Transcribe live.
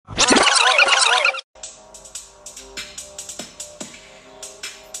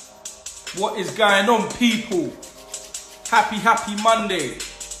What is going on, people? Happy Monday.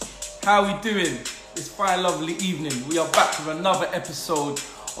 How we doing? This fine, lovely evening. We are back with another episode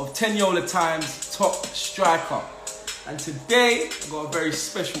of Tenyola Times Top Striker. And today, I've got a very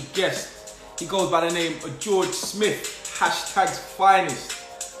special guest. He goes by the name of George Smith, hashtag's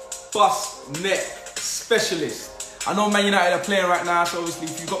finest, bus net specialist. I know Man United are playing right now, so obviously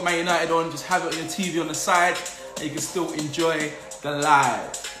if you've got Man United on, just have it on your TV on the side, and you can still enjoy the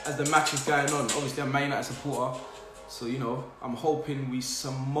live as the match is going on. Obviously, I'm a Man United supporter, so you know, I'm hoping we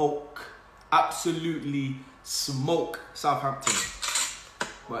absolutely smoke Southampton.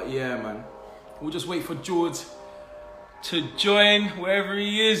 But yeah, man, we'll just wait for George to join wherever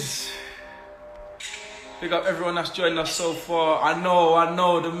he is. Big up everyone that's joined us so far. I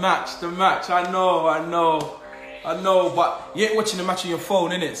know, the match, I know, but you ain't watching the match on your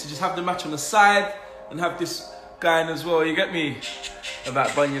phone, innit? So just have the match on the side and have this guy in as well, you get me?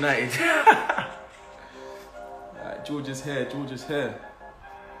 About Man United. Right, George is here. You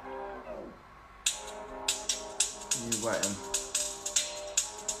invite him.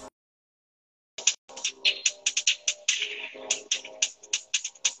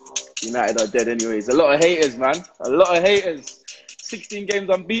 United are dead anyways. A lot of haters, man. 16 games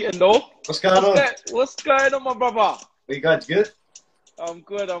unbeaten though. What's going on? What's going on, my brother? You guys good? I'm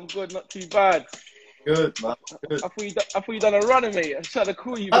good. Not too bad. Good, man. Good. I thought you done a running, mate. I tried to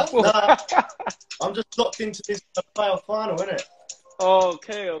call you before. Nah, I'm just locked into this playoff final, innit? Oh,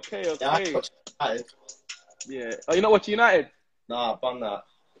 okay. Yeah, I watch United. Yeah. Oh, you're not watching United? Nah, I've done that.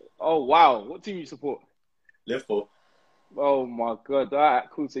 Oh, wow. What team you support? Liverpool. Oh, my God. All right,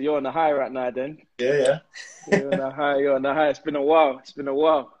 cool. So you're on the high right now, then? Yeah. You're on the high. It's been a while.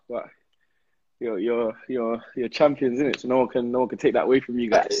 But you're champions, isn't it? So no one can take that away from you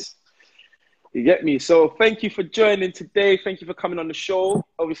guys. You get me? So thank you for joining today. Thank you for coming on the show.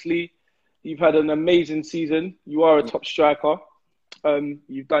 Obviously, you've had an amazing season. You are a top striker.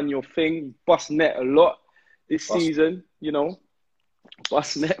 You've done your thing. You've bust net a lot this season, you know.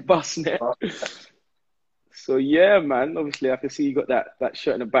 Bust net. So yeah, man. Obviously, I can see you got that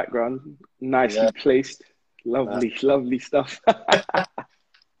shirt in the background. Nicely placed. Lovely stuff. But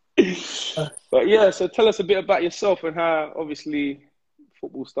yeah, so tell us a bit about yourself and how, obviously,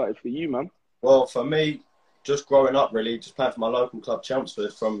 football started for you, man. Well, for me, just growing up, really, just playing for my local club,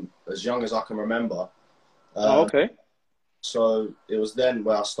 Chelmsford, from as young as I can remember. Okay. So it was then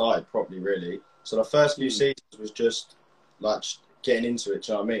where I started properly, really. So the first few seasons was just like getting into it,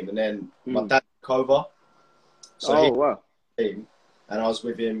 do you know what I mean? And then my dad took over. So wow. And I was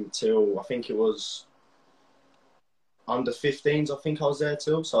with him till, I think it was under 15s, I think I was there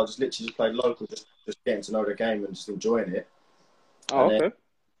till. So I just literally played local, just getting to know the game and just enjoying it. Oh, okay.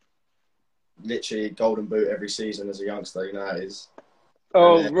 Literally golden boot every season as a youngster, you know how it is.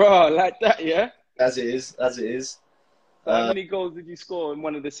 Oh, bro, like that, yeah? As it is. How many goals did you score in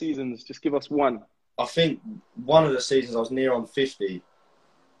one of the seasons? Just give us one. I think one of the seasons I was near on 50.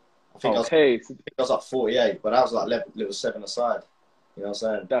 I think I was like 48, but that was like level 7 aside. You know what I'm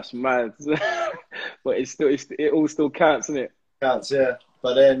saying? That's mad. But it all still counts, isn't it? Counts, yeah.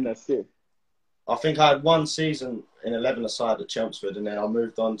 But then that's it. I think I had one season in 11 aside at Chelmsford, and then I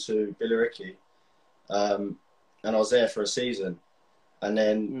moved on to Billericay, and I was there for a season, and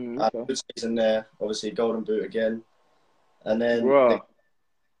then I had a good season there. Obviously, golden boot again, and then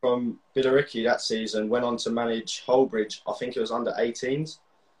from Billericay that season went on to manage Holbridge. I think it was under 18s,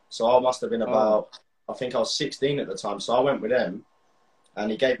 so I must have been about. I think I was 16 at the time, so I went with them,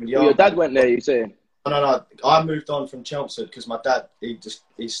 and he gave me the. Your dad went there, you saying? No. I moved on from Chelmsford because my dad he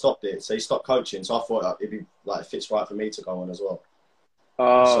stopped it, so he stopped coaching. So I thought it'd be like it fits right for me to go on as well.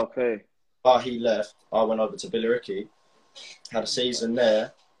 Oh, okay. While he left, I went over to Billericay, had a season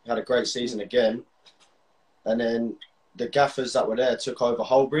there, had a great season again, and then the gaffers that were there took over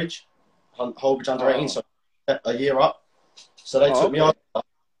Holbridge under 18, so a year up. So they took me over. So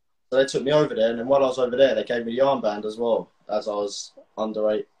they took me over there, and then while I was over there, they gave me the armband as well, as I was under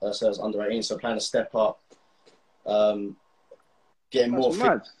 18, so playing a step up, getting more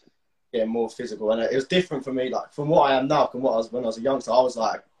physical, and it was different for me, like from what I am now, from what I was when I was a youngster. I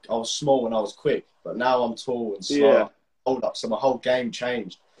was small and I was quick, but now I'm tall and slow. Yeah. Hold up, so my whole game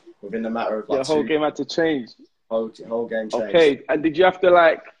changed within the matter of like. The whole game had to change. Whole game changed. Okay, and did you have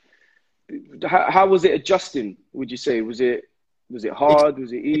to how was it adjusting? Would you say was it hard?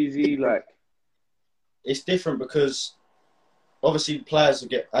 Was it easy? It's different because obviously players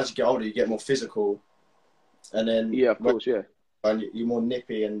as you get older, you get more physical, and then of course, and you're more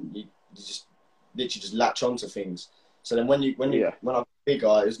nippy, and you just literally just latch onto things. So then when I got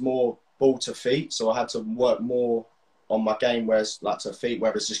bigger, it was more ball to feet, so I had to work more on my game, whereas like to feet,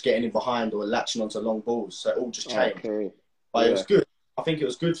 whether it's just getting in behind or latching onto long balls. So it all just changed. Okay. But it was good. I think it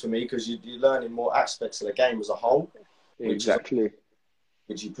was good for me because you're learning more aspects of the game as a whole. Exactly.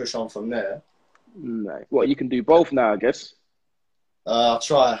 Which you push on from there. Nice. Well, you can do both now, I guess. I'll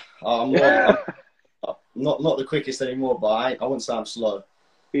try. I'm not the quickest anymore, but I wouldn't say I'm slow.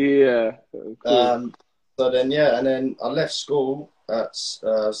 Yeah. Cool. So then, and then I left school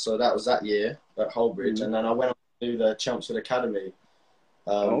so that was that year at Holbridge, and then I went on to do the Chelmsford Academy.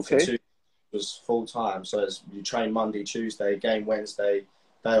 For 2 years, was full time. So you train Monday, Tuesday, game Wednesday,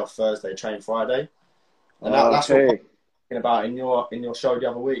 day off Thursday, train Friday, and that's what I'm talking about in your show the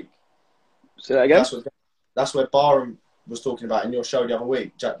other week. Say that again. That's where Barham was talking about in your show the other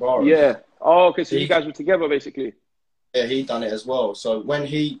week, Jack Barham. Yeah. Oh, okay. So you guys were together basically. Yeah, he done it as well. So when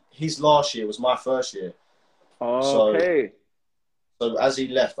his last year was my first year. Okay. So as he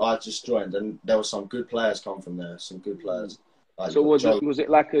left, I just joined, and there were some good players come from there. Some good players. Like, so was it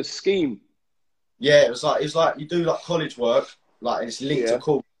like a scheme? Yeah, it was like you do like college work, like it's linked to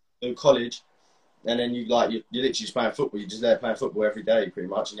college, and then you literally just playing football. You're just there playing football every day, pretty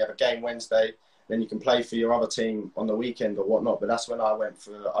much, and you have a game Wednesday. Then you can play for your other team on the weekend or whatnot. But that's when I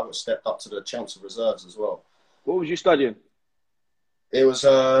got stepped up to the Chelmsford reserves as well. What was you studying? It was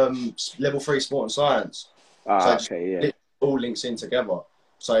level 3 sport and science. All links in together.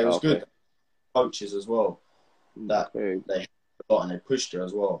 So it was good. Coaches as well. That they helped a lot and they pushed you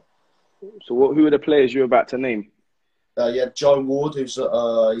as well. So who are the players you're about to name? Joe Ward, he's at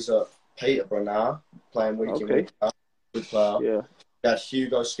Peterborough now, playing week in week out. Good player. Yeah. We had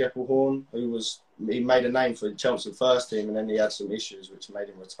Hugo Skeppelhorn, he made a name for the Chelmsford first team, and then he had some issues which made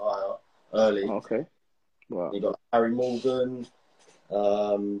him retire early. Okay. Wow. You got Harry Morgan.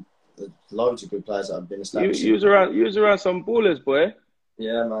 Loads of good players that have been established. You was around some ballers, boy.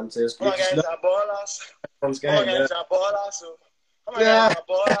 Yeah, man. So it's good. Come on, ballers. Everyone's game,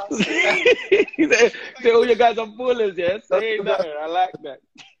 all your guys are ballers, yeah? Say nothing. I like that.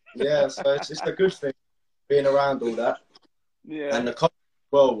 Yeah, so it's a good thing being around all that. Yeah. And the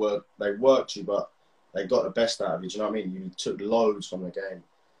coaches they worked you, but they got the best out of you. Do you know what I mean? You took loads from the game.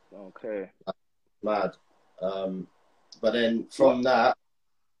 Okay. Mad. But then from that,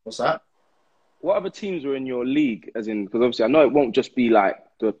 what's that? What other teams were in your league? As in, because obviously I know it won't just be like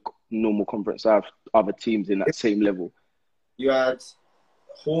the normal conference. I have other teams in that same level. You had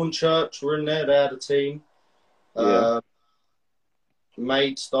Hornchurch were in there. They had a team.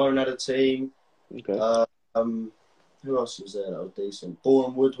 Maidstone had a team. Okay. Who else was there that was decent?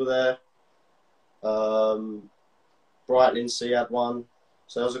 Boreham Wood were there. Brightlingsea had one.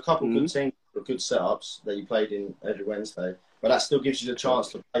 So there was a couple good teams, good setups that you played in every Wednesday. But that still gives you the chance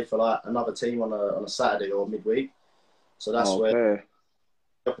to play for like another team on a Saturday or midweek. So that's where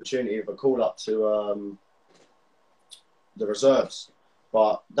the opportunity of a call up to the reserves.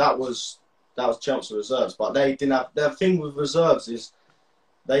 But that was Chelmsford reserves. But they didn't have, the thing with reserves is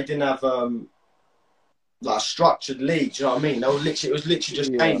they didn't have like a structured league. Do you know what I mean? It was literally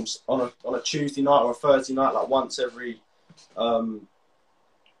just games on a Tuesday night or a Thursday night, like once every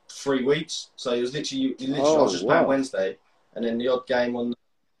 3 weeks. So it was literally I was just playing Wednesday. And then the odd game on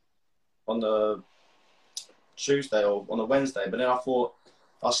the Tuesday or on a Wednesday. But then I thought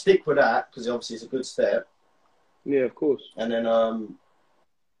I'll stick with that because obviously it's a good step. Yeah, of course. And then so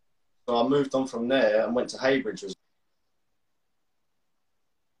I moved on from there and went to Heybridge.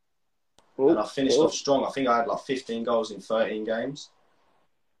 And I finished off strong. I think I had like 15 goals in 13 games.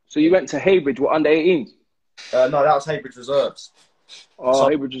 So you went to Heybridge, what, under 18s? No, that was Heybridge reserves. Oh,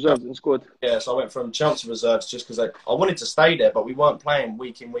 Heybridge reserves and squad. Yeah, so I went from Chelmsford reserves just because I wanted to stay there, but we weren't playing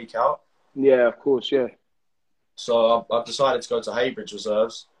week in, week out. Yeah, of course, yeah. So I decided to go to Heybridge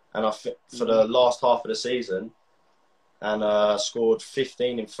reserves, and for the last half of the season, and scored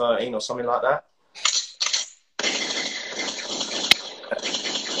 15 in 13 or something like that.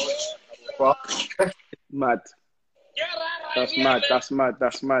 Mad. That's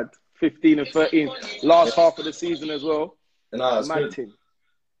mad. 15 and 13. Last half of the season as well. No, that's good. Team.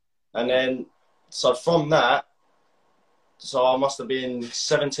 And then, so from that, so I must have been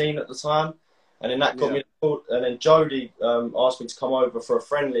 17 at the time. And then that got me, and then Jody asked me to come over for a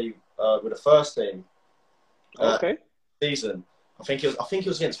friendly with the first team. Season. I think it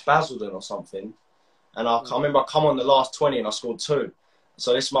was against Basildon or something. And I remember I come on the last 20 and I scored 2.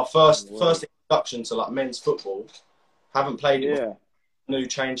 So this is my first introduction to like men's football. Haven't played it before. New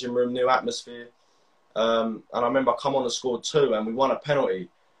changing room, new atmosphere. And I remember I come on and scored 2 and we won a penalty.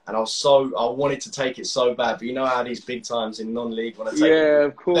 And I wanted to take it so bad. But you know how these big times in non-league want to take it? Yeah,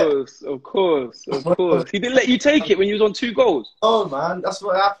 of course. He didn't let you take it when you was on 2 goals. Oh, man, that's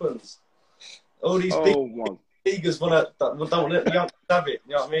what happens. All these leaguers don't let the young have it.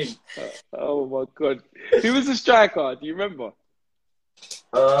 You know what I mean? Oh my God. Who was the striker? Do you remember?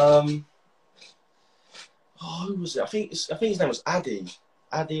 Who was it? I think his name was Addy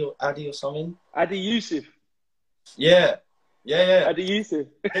or something. Adi Yusuf. Yeah. Adi Yusuf.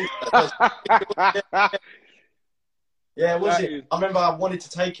 Yeah, was it? I remember I wanted to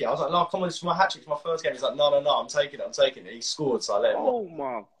take it. I was like, no, come on, it's my hat trick, it's my first game. He's like, no, I'm taking it. He scored, so I let him. Oh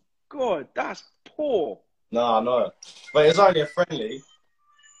my God, that's poor. No, no. But it was only a friendly.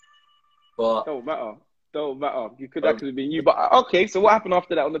 But Don't matter. That could have been you. But okay, so what happened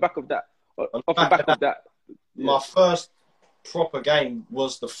after that? On the back of that? My first proper game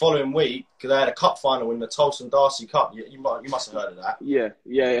was the following week because they had a cup final in the Tolson Darcy Cup. You must have heard of that. Yeah.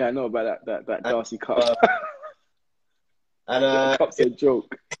 I know about that Darcy Cup. And Cup's a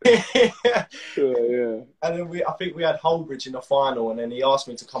joke. Yeah. And then I think we had Holbridge in the final, and then he asked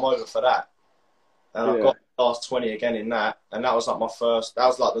me to come over for that. And I got the last 20 again in that, and that was like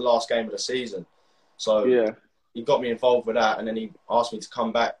the last game of the season. So he got me involved with that, and then he asked me to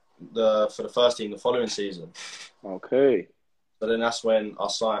come back for the first team the following season. Okay. So then that's when I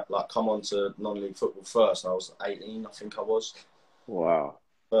come on to non-league football first. I was 18, I think I was. Wow.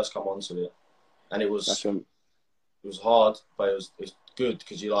 First come onto it, and it was hard, but it was good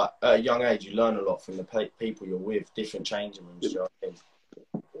because you at a young age you learn a lot from the people you're with, different changing rooms. You know what I mean?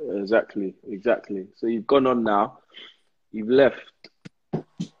 Exactly. So you've gone on now. You've left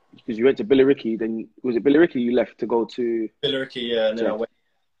because you went to Billericay. Then was it Billericay you left to go to? Billericay, yeah. And then I went.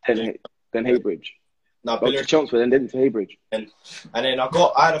 Then Heybridge. No, to Chelmsford and then to Heybridge. And then I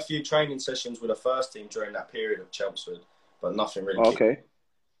had a few training sessions with the first team during that period of Chelmsford, but nothing really. Okay.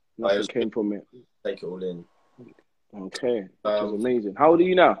 Nothing came from it. Take it all in. Okay. Which is amazing. How old are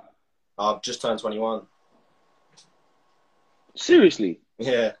you now? I've just turned 21. Seriously?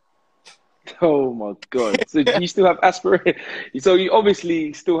 Yeah. Oh my God! So you still have aspirations? So you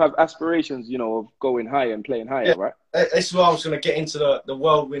obviously still have aspirations, of going higher and playing higher, right? This is why I was going to get into the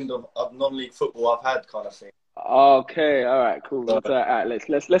whirlwind of non-league football I've had, kind of thing. Okay, all right, cool. All right, let's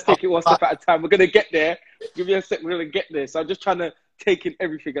take it one step at a time. We're going to get there. Give me a sec. We're going to get there. So I'm just trying to take in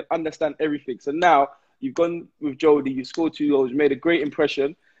everything and understand everything. So now you've gone with Jody. You scored 2 goals. Made a great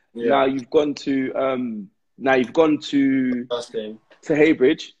impression. Yeah. Now you've gone to first team to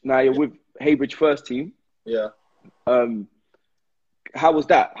Heybridge. Now you're with Heybridge first team. Yeah. How was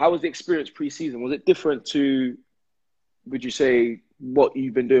that? How was the experience pre-season? Was it different to, would you say, what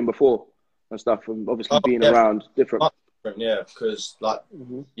you've been doing before and stuff? And obviously being around different. Yeah, because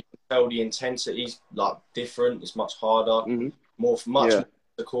you can tell the intensity's different. It's much harder, much more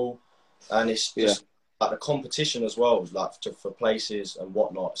physical, and it's just the competition as well, for places and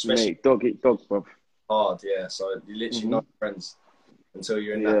whatnot. Especially mate, dog eat dog, bro. Hard, yeah. So you literally know friends until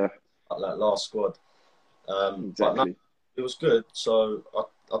you're in that last squad. Exactly. But no, it was good. So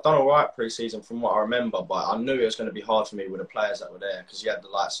I've done all right pre-season from what I remember, but I knew it was going to be hard for me with the players that were there because you had the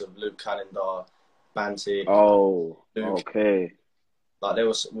likes of Luke Calendar, Bantic. Oh, Luke. Okay. There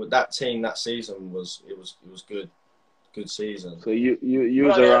was with that team that season was good season. So you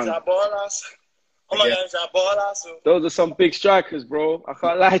was around. Those are some big strikers, bro. I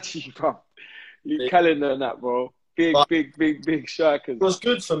can't lie to you, bro. Luke Calendar and that, bro. Big strikers. It was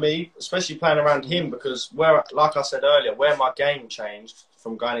good for me, especially playing around him, because like I said earlier, where my game changed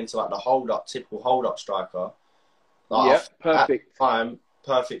from going into the typical hold-up striker. Perfect. At the time,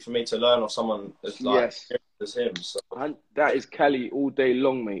 perfect for me to learn off someone as him. So. And that is Cali all day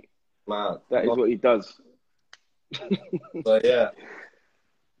long, mate. Man, that is what he does. So yeah.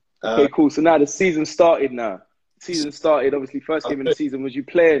 Okay, cool. So now the season started. Obviously, first game of the season. Was you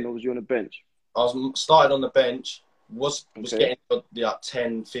playing or was you on the bench? I started on the bench, was getting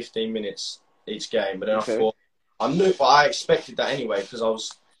 10, 15 minutes each game. But then I thought, I expected that anyway because I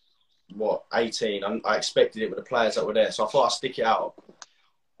was, 18. I expected it with the players that were there. So I thought I'd stick it out.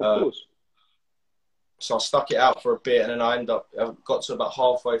 Of course. So I stuck it out for a bit and then I got to about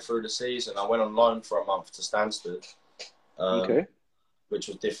halfway through the season. I went on loan for a month to Stansted. Which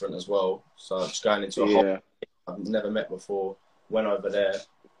was different as well. So I'm just going into a whole I've never met before. Went over there.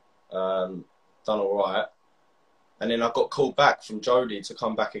 Done all right, and then I got called back from Jody to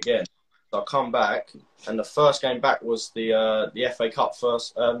come back again. So I come back, and the first game back was the FA Cup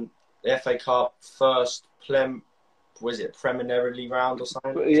first. The FA Cup first preliminary round or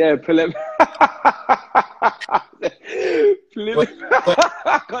something? Yeah,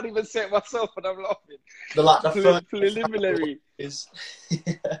 I can't even say it myself, and I'm laughing. The first preliminary is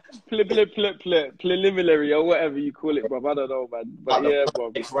preliminary or whatever you call it, bro. I don't know, man. But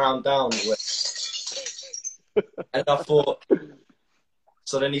bro. Round down. And I thought,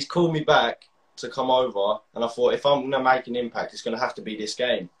 so then he's called me back to come over, and I thought if I'm gonna make an impact, it's gonna have to be this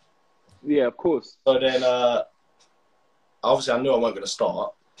game. Yeah, of course. So then, obviously, I knew I wasn't gonna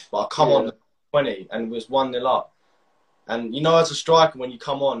start, but I come on 20 and it was 1-0 up. And you know, as a striker, when you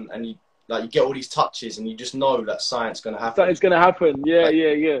come on and you get all these touches, and you just know that something's gonna happen. Something's gonna happen.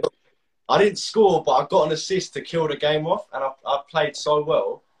 Yeah. I didn't score, but I got an assist to kill the game off, and I played so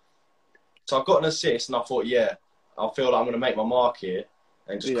well. So I got an assist, and I thought, yeah, I feel like I'm going to make my mark here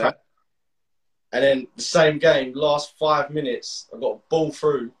and just crack. And then the same game, last 5 minutes, I got a ball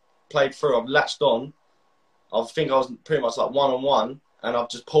through, played through, I've latched on. I think I was pretty much like 1-on-1, and I've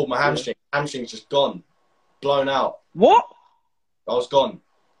just pulled my hamstring. Hamstring's just gone, blown out. What? I was gone.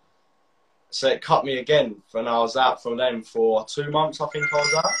 So it cut me again, and I was out from them for 2 months, I think I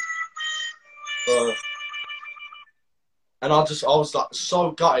was out. And I was like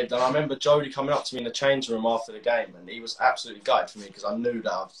so gutted. And I remember Jody coming up to me in the change room after the game, and he was absolutely gutted for me because I knew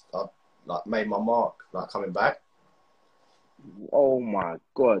that I'd like made my mark, like coming back. Oh my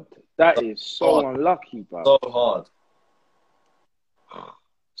God, that is so unlucky, bro. So hard.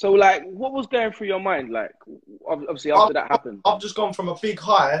 So like, what was going through your mind? Like, obviously after that happened, I've just gone from a big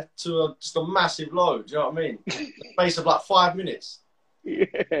high to just a massive low. Do you know what I mean? In the space of like 5 minutes.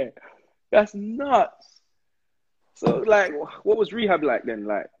 Yeah. That's nuts. So, like, what was rehab like then?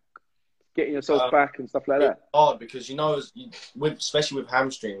 Like, getting yourself back and stuff like that? It's hard because, you know, especially with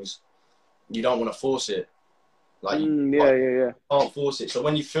hamstrings, you don't want to force it. Like, you can't force it. So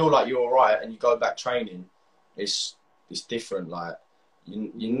when you feel like you're all right and you go back training, it's different. Like,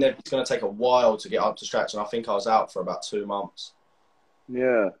 it's going to take a while to get up to scratch. And I think I was out for about 2 months.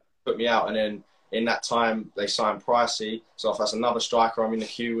 Yeah. Put me out. And then in that time, they signed Pricey. So if that's another striker I'm in the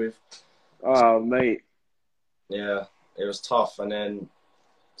queue with. Oh, mate. Yeah, it was tough. And then,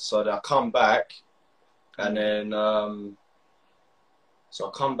 so I come back, and then, so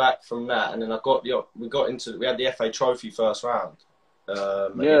I come back from that, and then we had the FA Trophy first round.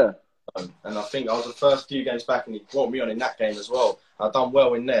 And I think I was the first few games back, and he brought me on in that game as well. I'd done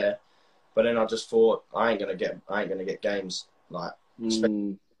well in there, but then I just thought I ain't gonna get games like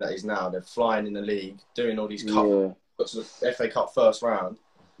especially that is now. They're flying in the league, doing all these cups. Got to the FA Cup first round.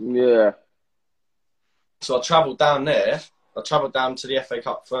 Yeah. So I travelled down there. I travelled down to the FA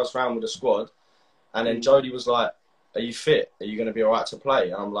Cup first round with the squad. And then Jody was like, are you fit? Are you going to be all right to play?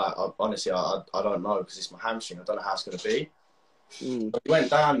 And I'm like, honestly, I don't know because it's my hamstring. I don't know how it's going to be. But we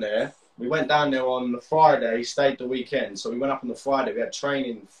went down there. We went down there on the Friday, stayed the weekend. So we went up on the Friday. We had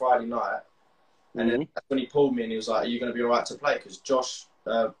training Friday night. And then that's when he pulled me and he was like, are you going to be all right to play? Because Josh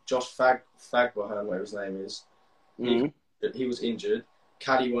Fagbahern, whatever his name is, he was injured.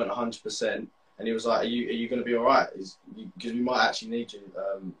 Caddy weren't 100%. And he was like, are you going to be all right? Because we might actually need you.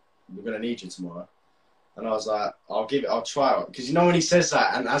 We're going to need you tomorrow. And I was like, I'll try it. Because you know when he says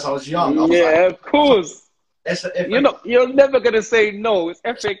that, and as I was young, I was like, of course. You're never going to say no. It's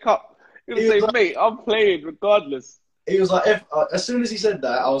FA Cup. You're going to say, like, mate, I'm playing regardless. He was like, as soon as he said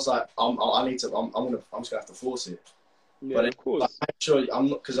that, I was like, I'm just going to have to force it. Yeah, but of course. Like, make sure I'm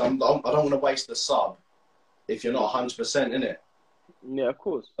not, because I don't want to waste the sub if you're not 100% in it. Yeah, of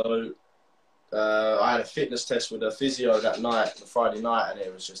course. So I had a fitness test with a physio that night, the Friday night, and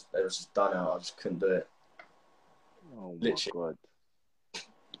it was just done out. I just couldn't do it. Oh my God!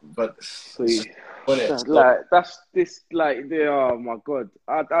 But oh my God!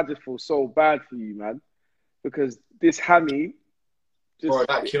 I just feel so bad for you, man, because this hammy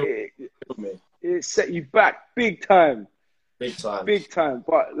that killed me. It set you back big time. Big time. Big time.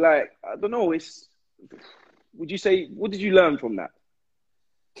 But like, I don't know. Would you say, what did you learn from that?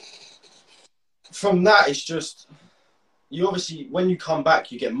 From that, it's just, you obviously, when you come back,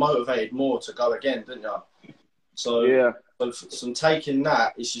 you get motivated more to go again, don't you? So, yeah. From taking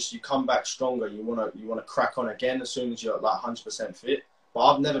that, it's just you come back stronger. You wanna crack on again as soon as you're like 100% fit. But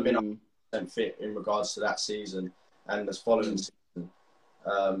I've never been 100% fit in regards to that season and the following season.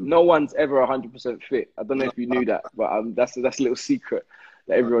 No one's ever 100% fit. I don't know if you knew that, but that's a little secret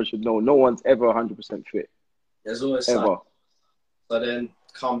that everyone should know. No one's ever 100% fit. There's always ever. So then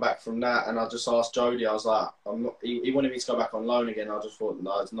come back from that, and I just asked Jody. I was like, I'm not. He wanted me to go back on loan again. I just thought,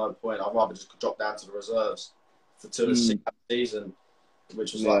 no, there's no point. I'd rather just drop down to the reserves till the sixth season,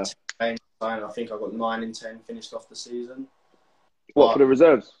 which was like 10 games. I think I got 9 in 10 finished off the season. What, for the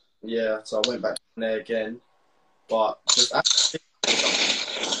reserves? Yeah, so I went back there again, but just.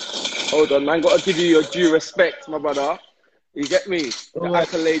 Hold on, man. Got to give you your due respect, my brother. You get me? The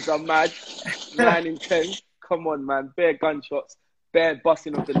accolades are mad. 9 in 10. Come on, man. Bare gunshots. Bare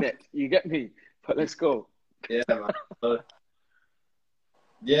busting off the net. You get me? But let's go. Yeah, man.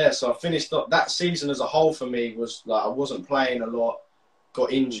 So I finished up. That season as a whole for me was like I wasn't playing a lot.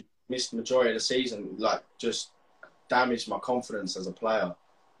 Got injured missed the majority of the season, like just damaged my confidence as a player.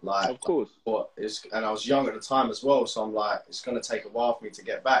 Like, of course. And I was young at the time as well, so I'm like, it's going to take a while for me to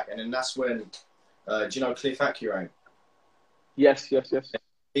get back. And then that's when, do you know Cliff Accurang? Yes.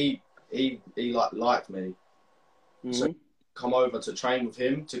 He liked me. Mm-hmm. So come over to train with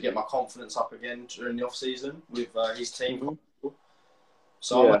him to get my confidence up again during the off season with his team. Mm-hmm.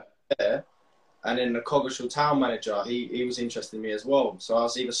 So I went there, and then the Coggeshall town manager, he was interested in me as well. So I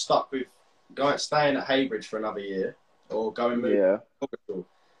was either stuck with staying at Haybridge for another year or going move to Coggeshall.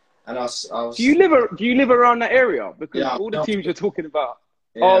 And I was. Do you live around that area? Because all the teams you're talking about.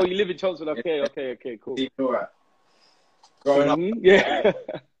 Yeah. Oh, you live in Chelmsford. Okay, cool. All right. Growing up. Yeah.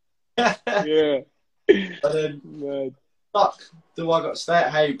 Yeah. But then, do I stay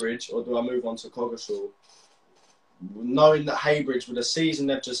at Haybridge or do I move on to Coggeshall? Knowing that Haybridge, with the season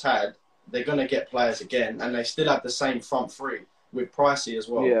they've just had, they're going to get players again, and they still have the same front three with Pricey as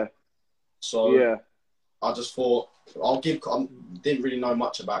well. Yeah. So I just thought I didn't really know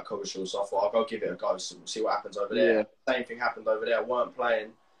much about Coggeshall, so I thought I'll go give it a go, see what happens over there. Yeah. Same thing happened over there. I weren't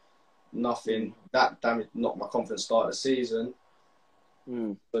playing, nothing. That damaged, knocked my confidence start of the season.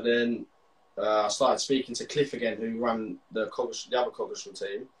 But then I started speaking to Cliff again, who ran the other Coggeshall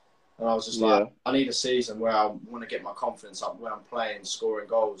team. And I was just like, I need a season where I want to get my confidence up, where I'm playing, scoring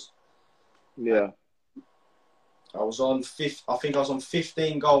goals. Yeah. I was on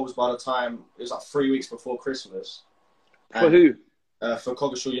 15 goals by the time, it was like 3 weeks before Christmas. For who? For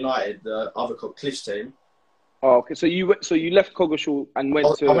Coggeshall United, the other Cliff's team. Oh, okay. So you left Coggeshall and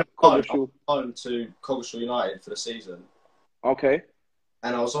went to Coggeshall. Home to Coggeshall United for the season. Okay.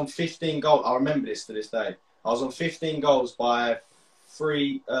 And I was on 15 goals. I remember this to this day. I was on 15 goals by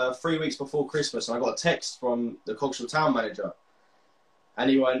 3 weeks before Christmas, and I got a text from the Coggeshall town manager. And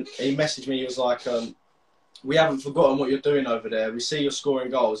he messaged me. He was like, "We haven't forgotten what you're doing over there. We see you're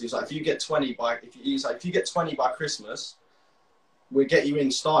scoring goals." He's like, "If you get 20 by Christmas, we'll get you in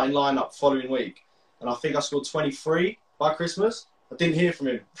starting lineup following week." And I think I scored 23 by Christmas. I didn't hear from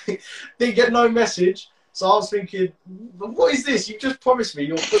him. Didn't get no message. So I was thinking, what is this? You just promised me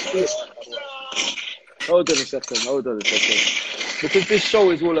you'll put this. Hold on a second. Because this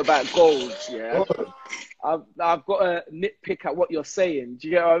show is all about goals, yeah? I've got to nitpick at what you're saying. Do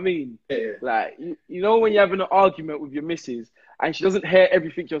you get what I mean? Yeah. Like, you know when you're having an argument with your missus and she doesn't hear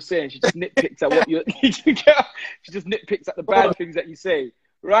everything you're saying, she just nitpicks at what you're... She just nitpicks at the bad things that you say.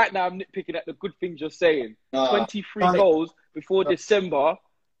 Right now, I'm nitpicking at the good things you're saying. 23 goals before December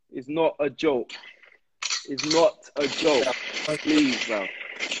is not a joke. It's not a joke. Please, man.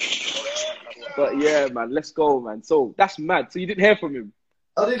 But yeah, man, let's go, man. So that's mad. So you didn't hear from him?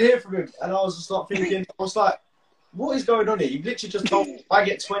 I didn't hear from him. And I was just like thinking, I was like, what is going on here? You literally just told me if I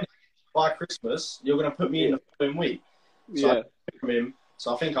get 20 by Christmas, you're going to put me in the following week. So I didn't hear from him.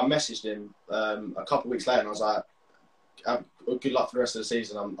 So I think I messaged him a couple of weeks later and I was like, good luck for the rest of the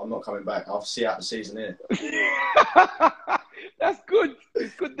season. I'm not coming back. I'll see out the season here. That's good.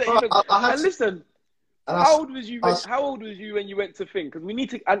 It's good that you listen. How old was you when you went to Fing? Because we need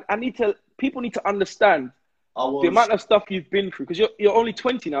to. People need to understand the amount of stuff you've been through. Because you're only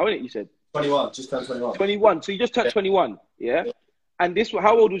 20 now, isn't it? You said 21. Just turned 21. 21. So you just turned 21. Yeah. And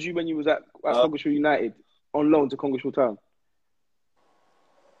how old was you when you was at Coggeshall United on loan to Coggeshall Town?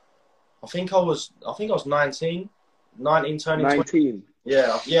 I think I was 19 turning 20. 19.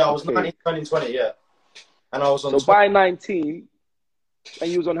 Yeah. I was 19 turning 20. Yeah. And I was on. So by 19,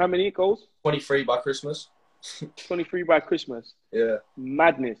 and you was on how many goals? 23 by Christmas. 23 by Christmas. Yeah.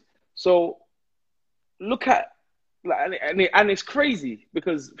 Madness. So look at, and it's crazy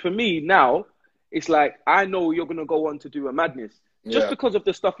because for me now, it's like, I know you're going to go on to do a madness just because of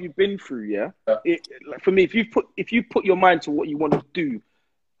the stuff you've been through. Yeah. Like for me, if you put your mind to what you want to do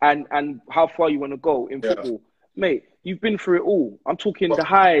and how far you want to go in football, mate, you've been through it all. I'm talking the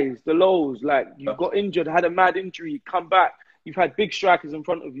highs, the lows, like you got injured, had a mad injury, come back. You've had big strikers in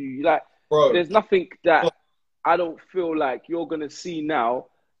front of you. Like, bro, there's nothing that I don't feel like you're going to see now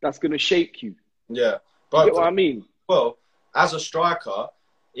that's going to shake you. Yeah. But, you get what I mean? Well, as a striker,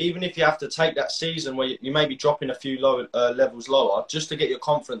 even if you have to take that season where you may be dropping a few levels lower, just to get your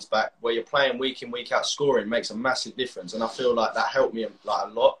confidence back, where you're playing week in, week out, scoring makes a massive difference. And I feel like that helped me like a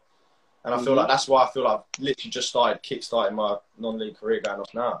lot. And I feel like that's why I feel like I've literally just kick-starting my non-league career going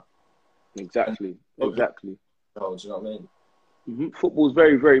off now. Exactly. Oh, do you know what I mean? Football's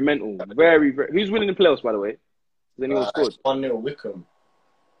very, very mental. Very, very. Who's winning the playoffs, by the way? Has anyone scored? 1-0 Wickham.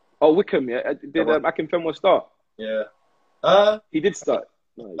 Oh, Wickham, yeah. Did Akinfenwa start? Yeah. He did start.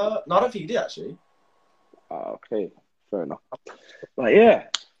 No, I don't think he did, actually. Okay, fair enough. But yeah,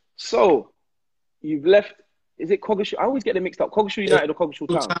 so you've left. Is it Coggeshall? I always get them mixed up. Coggeshall United or Coggeshall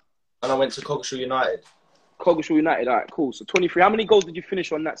Town? And I went to Coggeshall United. Coggeshall United, all right, cool. So 23. How many goals did you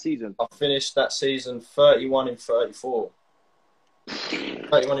finish on that season? I finished that season 31 in 34.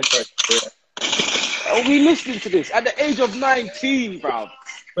 31 in 34. Are we listening to this? At the age of 19, bro.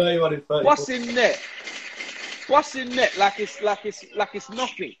 31 in 34. What's in net? What's in net? Like it's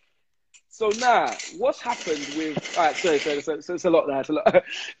nothing. So now, what's happened with? All right, sorry, it's a lot there. It's a lot.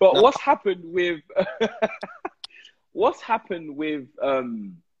 But no. What's happened with? What's happened with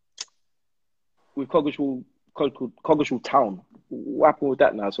Coggeshall Town? What happened with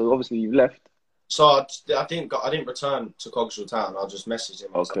that now? So obviously you've left. So I didn't return to Coggeshall Town. I just messaged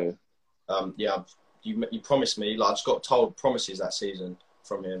him. Okay. Yeah, you promised me. Like I just got told promises that season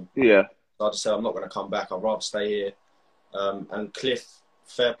from him. Yeah. So I just said I'm not going to come back. I'd rather stay here. And Cliff,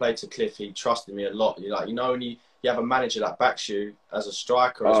 fair play to Cliff. He trusted me a lot. When you have a manager that backs you as a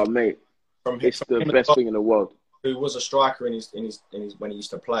striker. Oh mate, it's the best thing in the world. Who was a striker in his when he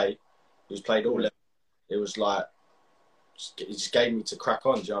used to play, who's played all levels. It was like he just gave me to crack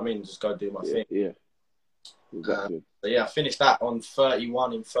on. Do you know what I mean? Just go do my thing. Yeah, exactly. So yeah, I finished that on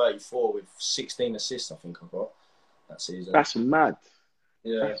 31 in 34 with 16 assists. I think I got that season. That's mad.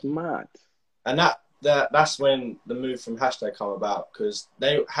 Yeah, that's mad. And that's when the move from Hashtag come about, because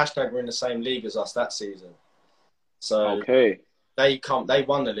Hashtag were in the same league as us that season. So okay, they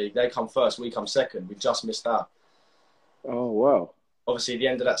won the league. They come first. We come second. We just missed out. Oh wow! Obviously, at the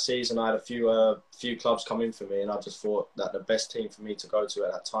end of that season, I had a few clubs come in for me, and I just thought that the best team for me to go to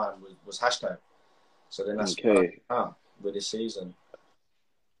at that time was Hashtag. So then that's with this season.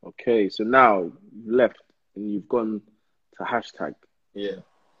 Okay, so now you've left and you've gone to Hashtag. Yeah.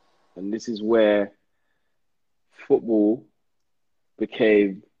 And this is where football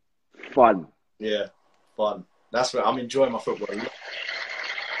became fun. Yeah, fun. That's where I'm enjoying my football.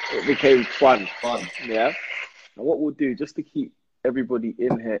 It became fun. Fun. Yeah. And what we'll do, just to keep everybody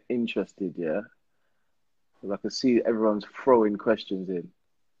in here interested, yeah, because I can see everyone's throwing questions in.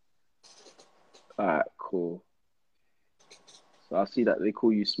 All right, cool. So I see that they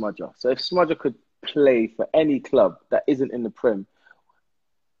call you Smudger. So if Smudger could play for any club that isn't in the Prem,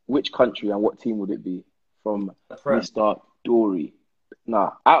 which country and what team would it be? From Mr. Dory.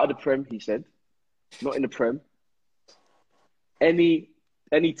 Nah, out of the Prem, he said. Not in the Prem. Any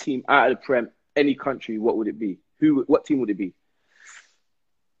team out of the Prem, any country, what would it be? What team would it be?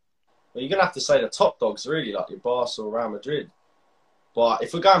 Well, you're going to have to say the top dogs, really, like your Barca or Real Madrid. But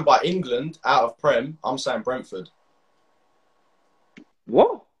if we're going by England, out of Prem, I'm saying Brentford.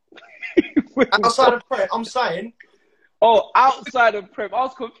 What? Outside of Prem, I'm saying... Oh, outside of Prem. I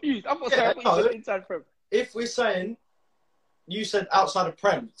was confused. I thought you said inside Prem. If we're saying... You said outside of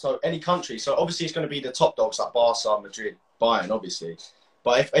Prem, so any country. So obviously it's going to be the top dogs like Barca, Madrid, Bayern, obviously.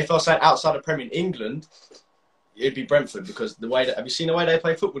 But if I was saying outside of Prem in England, it'd be Brentford, because have you seen the way they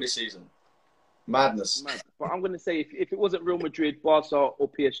play football this season? Madness. But I'm going to say, if it wasn't Real Madrid, Barca, or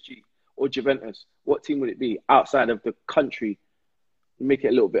PSG, or Juventus, what team would it be outside of the country? Make it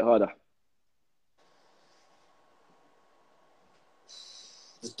a little bit harder.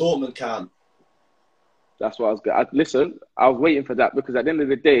 Does Dortmund count? That's what I was going to... Listen, I was waiting for that, because at the end of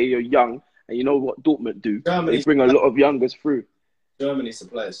the day, you're young, and you know what Dortmund do. They bring a lot of youngers through. Germany's the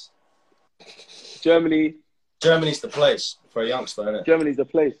place. Germany's the place for a youngster, isn't it? Germany's the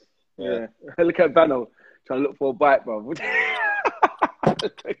place. Yeah. Look at Bano trying to look for a bite, bro. What did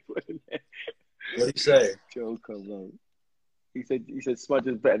he say? Joker, bro. He said Smudge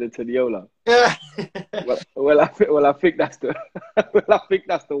is better than Tediola. Yeah. well, I think that's the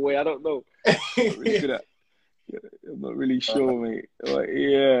way. I don't know. I'm not really sure, mate. But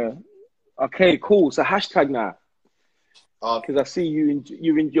yeah. Okay, cool. So Hashtag now. Because I see you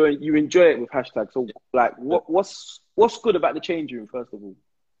enjoy it with Hashtag. So like, what's good about the change room, first of all?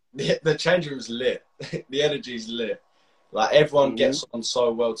 The change room's lit. The energy's lit. Like everyone gets on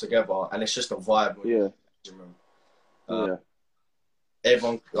so well together, and it's just a vibe. Yeah. Yeah.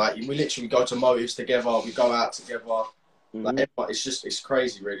 Everyone, like, we literally go to motives together. We go out together. Like everyone, it's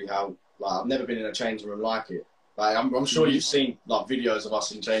crazy, really. How like I've never been in a changing room like it. Like I'm sure you've seen like videos of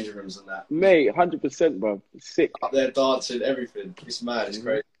us in changing rooms and that. Mate, 100%, bro. It's sick. Up there dancing, everything. It's mad. It's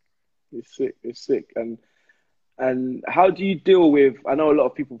crazy. It's sick. And how do you deal with? I know a lot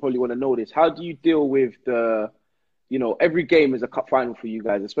of people probably want to know this. How do you deal with every game is a cup final for you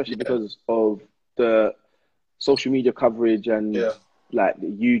guys, especially because of the social media coverage and like the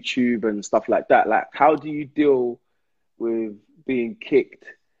YouTube and stuff like that. Like, how do you deal with being kicked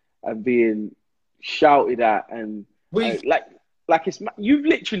and being shouted at and you've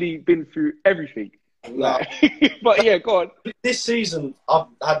literally been through everything. Like, but yeah, go on. This season, I've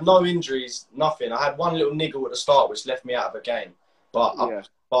had no injuries, nothing. I had one little niggle at the start, which left me out of a game. But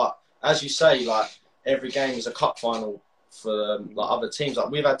as you say, like every game is a cup final for like other teams. Like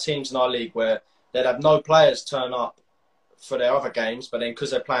we've had teams in our league where they'd have no players turn up for their other games, but then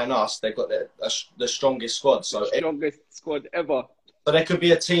because they're playing us, they've got the strongest squad. So strongest squad ever. So there could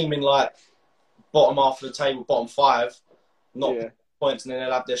be a team in like bottom half of the table, bottom 5, not points, and then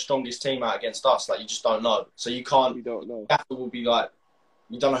they'll have their strongest team out against us. Like you just don't know. So you can't. You don't know. After will be like,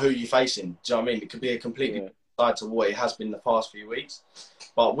 you don't know who you're facing. Do you know what I mean? It could be a completely side to what it has been the past few weeks.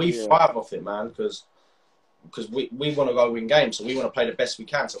 But we thrive off it, man, because we want to go win games, so we want to play the best we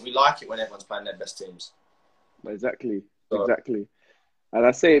can. So we like it when everyone's playing their best teams. Exactly. Exactly. And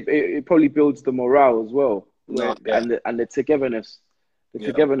I say it probably builds the morale as well. And the togetherness. The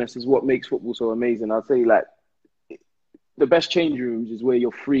togetherness is what makes football so amazing. I'll say, like, the best change rooms is where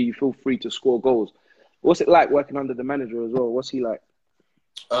you're free, you feel free to score goals. What's it like working under the manager as well? What's he like?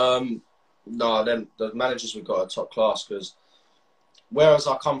 No, the managers we've got are top class, because whereas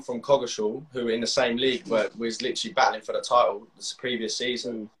I come from Coggeshall, who were in the same league, where we was literally battling for the title this previous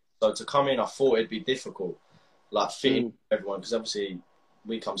season. So to come in, I thought it'd be difficult, like fitting everyone, because obviously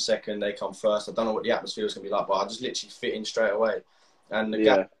we come second, they come first. I don't know what the atmosphere is going to be like, but I just literally fit in straight away. And the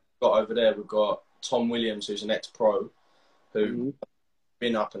gap we've got over there, we've got Tom Williams, who's an ex-pro, who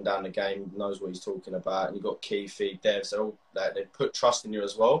been up and down the game, knows what he's talking about. And you've got Keithy, Devs, they put trust in you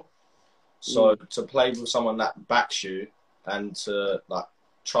as well. So to play with someone that backs you and to like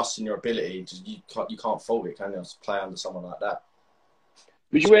trust in your ability, you can't fault it, can you? To play under someone like that.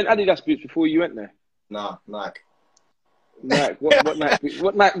 Was you wearing Adidas boots before you went there? Nah, Nike. Nike. What Nike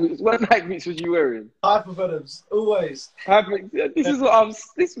boots? What Nike boots was you wearing? Hypervenoms, always. This is what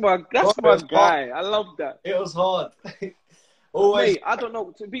that's my guy. I love that. It was hard. Always. Mate, I don't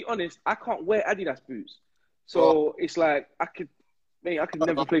know. To be honest, I can't wear Adidas boots, so it's like I could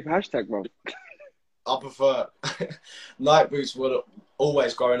never play for hashtag, bro. I prefer Nike boots. Were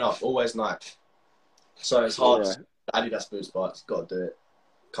always growing up, always Nike. So it's hard. Adidas boots, but it's got to do it.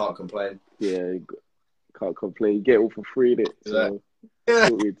 Can't complain. Yeah, can't complain. You get it all for free, innit? So,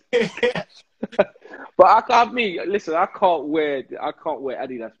 but I can't. Listen, I can't wear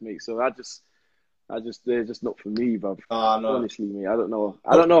Adidas, mate. So they're just not for me, bro. No. Honestly, mate, I don't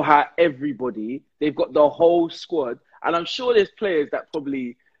know how they've got the whole squad, and I'm sure there's players that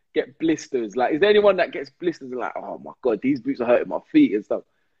probably get blisters. Like, is there anyone that gets blisters and like, oh my god, these boots are hurting my feet and stuff?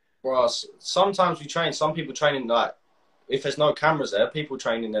 Bro, sometimes we train. Some people train in like, if there's no cameras there, people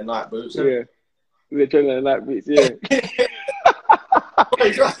train in their night boots. Yeah, they're training in their night boots. Yeah.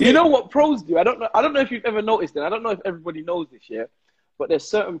 You know what pros do? I don't know if you've ever noticed it. I don't know if everybody knows this, but there's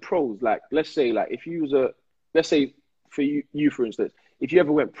certain pros. Like, let's say for you, for instance, if you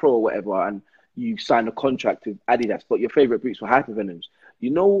ever went pro or whatever, and you signed a contract with Adidas, but your favorite boots were Hypervenoms.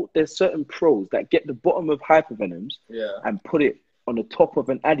 You know, there's certain pros that get the bottom of Hypervenoms and put it on the top of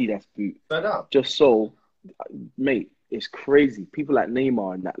an Adidas boot. Just so, mate, it's crazy. People like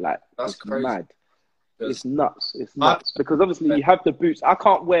Neymar and that, like, that's it's crazy. Mad. It's nuts. It's nuts. Because obviously you have the boots. I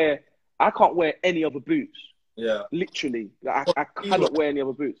can't wear any other boots. Yeah. Literally. Like, I cannot wear any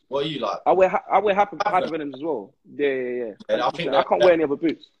other boots. What are you like? I wear Hypervenoms as well. Yeah. I think I can't wear any other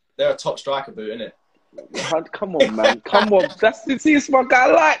boots. They're a top striker boot, innit? Come on, man. Come on. It's my guy.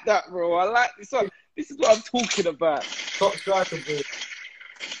 I like that, bro. I like this one. This is what I'm talking about. Top striker boot.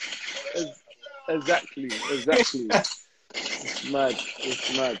 Exactly. It's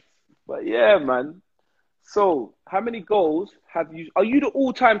mad. But yeah, man. So, how many goals have you? Are you the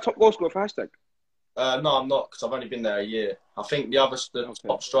all-time top goal scorer for hashtag? No, I'm not, because I've only been there a year. I think the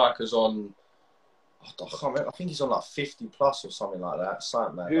top striker's on. I can't remember. I think he's on like 50 plus or something like that.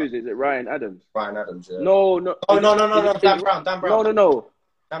 Something, man. Who is it? Is it Ryan Adams? Ryan Adams, yeah. No. Oh, no. Dan Brown. No.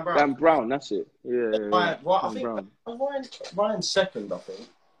 Dan Brown. That's it. Yeah. I think Ryan's second, I think.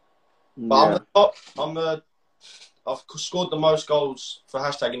 But I've scored the most goals for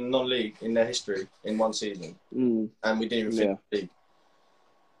hashtag in the non-league in their history in one season. And we didn't even finish the league.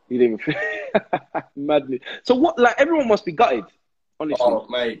 You didn't even madly. So what? Like, everyone must be gutted, honestly. Oh,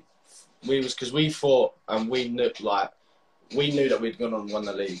 mate. Because we thought and we knew that we'd gone on and won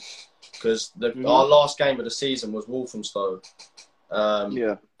the league. Because our last game of the season was Walthamstow.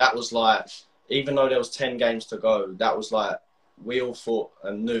 That was like, even though there was 10 games to go, that was like, we all thought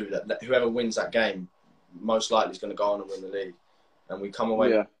and knew that whoever wins that game most likely is going to go on and win the league. And we come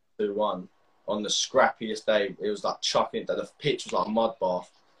away 2-1 on the scrappiest day. It was like chucking. The pitch was like a mud bath.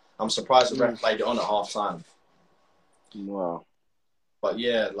 I'm surprised the ref played it on at half time. Wow. But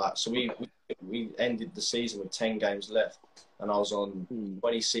yeah, like, so we ended the season with 10 games left, and I was on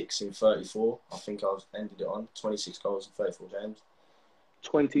 26 in 34. I think ended it on 26 goals in 34 games.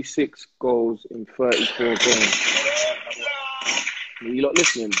 26 goals in 34 games. Are you lot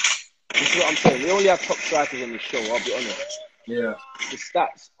listening? This is what I'm saying. We only have top strikers on the show, I'll be honest. Yeah. The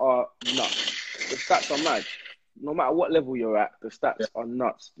stats are nuts. The stats are mad. No matter what level you're at, the stats are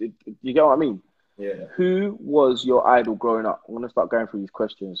nuts. You get what I mean? Yeah. Who was your idol growing up? I'm going to start going through these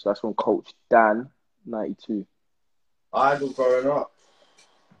questions. That's from Coach Dan, 92. Idol growing up.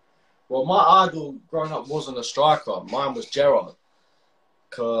 Well, my idol growing up wasn't a striker. Mine was Gerrard.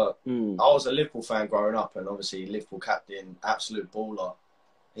 Cause I was a Liverpool fan growing up, and obviously Liverpool captain, absolute baller.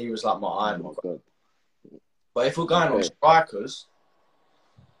 He was like my idol. Oh, but if we're going on strikers,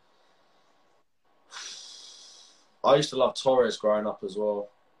 I used to love Torres growing up as well.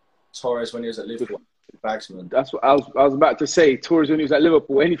 Torres when he was at Liverpool, bagsman. That's what I was about to say. Torres when he was at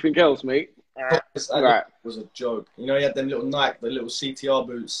Liverpool. Anything else, mate? Right. Was a joke. You know, he had them little Nike, the little CTR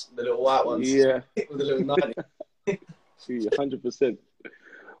boots, the little white ones. Yeah. With the little 90. 100%.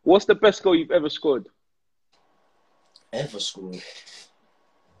 What's the best goal you've ever scored? Ever scored?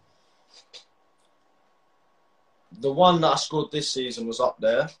 The one that I scored this season was up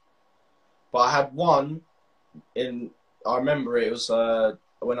there. But I had one I remember it was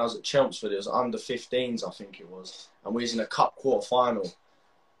when I was at Chelmsford, it was under 15s, I think it was. And we was in a cup quarter final.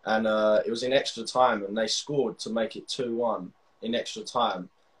 And it was in extra time, and they scored to make it 2-1 in extra time.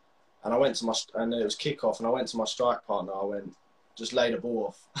 And I went to and it was kickoff, and I went to my strike partner. I went, just lay the ball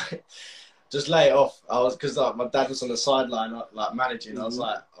off, just lay it off. Because my dad was on the sideline, like managing. I was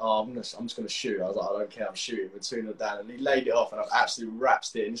like, oh, I'm just gonna shoot. I was like, I don't care, I'm shooting. We're 2-0 down, and he laid it off, and I've absolutely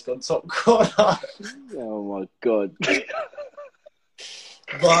wrapped it, and it's gone top corner. Oh my god!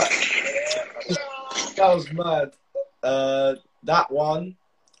 But that was mad. That one.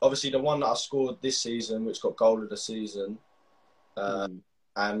 Obviously, the one that I scored this season, which got goal of the season, and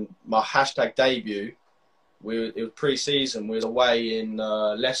my hashtag debut, it was pre-season. We was away in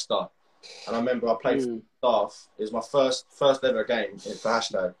Leicester, and I remember I played for staff. It was my first ever game for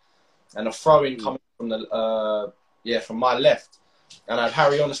hashtag, and a throw-in coming from from my left, and I had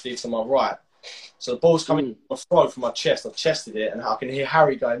Harry Honesty to my right. So the ball's coming my throat from my chest. I've chested it, and I can hear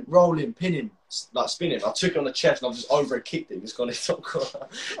Harry going, roll him, pin him, like spin him. I took it on the chest, and I've just kicked it. It's gone in top corner.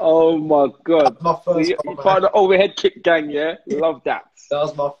 Oh my god! My first goal part of the overhead kick gang, yeah. Love that. That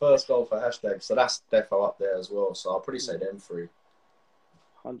was my first goal for hashtag, so that's defo up there as well. So I'll probably say them three.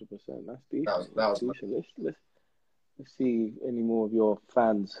 100%. That's decent. That was decent. Let's see if any more of your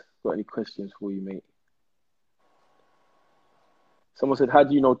fans got any questions for you, mate. Someone said, how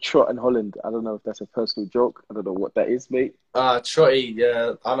do you know Trot and Holland? I don't know if that's a personal joke. I don't know what that is, mate. Trotty,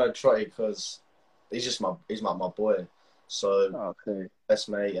 yeah. I know Trotty because he's my boy. So, best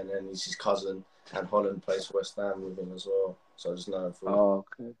mate, and then he's his cousin. And Holland plays for West Ham with him as well. So I just know him for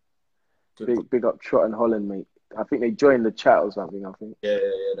Big up Trot and Holland, mate. I think they joined the chat or something, I think. Yeah,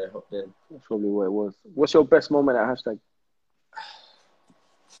 they hopped in. That's probably what it was. What's your best moment at hashtag?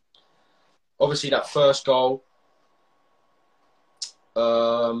 Obviously, that first goal.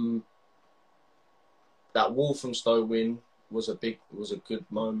 That Walthamstow win was a good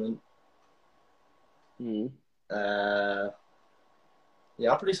moment. I'll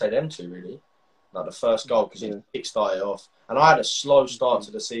probably say them two really. Like the first goal because he kick-started off, and I had a slow start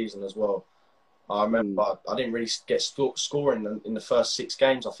to the season as well. I remember I didn't really get scoring in the first 6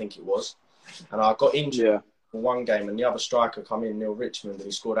 games, I think it was, and I got injured for one game, and the other striker come in, Neil Richmond, and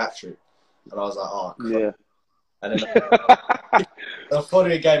he scored a hat-trick, and I was like, oh, crap. And then the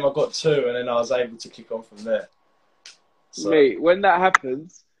following game, I got 2, and then I was able to kick on from there. So, mate, when that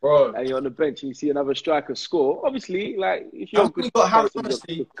happens, bro, and you're on the bench and you see another striker score, obviously, like if you're good, got Harry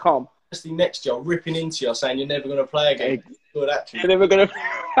Honesty, calm. Next year, ripping into you, saying you're never going to play again. You're never going to.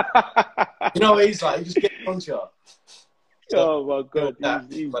 You know what he's like? He just gets onto you. So, oh my god,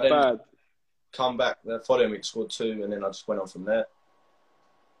 he's bad. Come back the following week, scored 2, and then I just went on from there.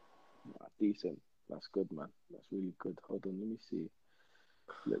 Decent. That's good, man. That's really good. Hold on,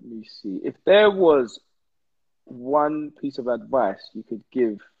 let me see. If there was one piece of advice you could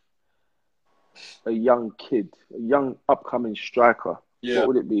give a young kid, a young upcoming striker, what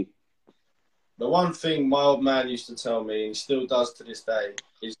would it be? The one thing my old man used to tell me, and he still does to this day,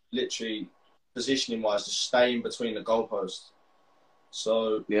 is literally positioning-wise, just stay in between the goalposts.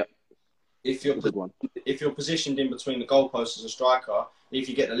 So if you're positioned in between the goalposts as a striker, if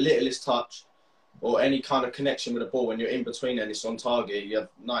you get the littlest touch or any kind of connection with the ball when you're in between and it's on target, you have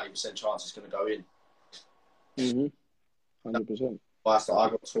 90% chance it's going to go in. 100%. That's what I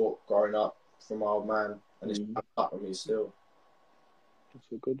got taught growing up from my old man, and it's up with me still.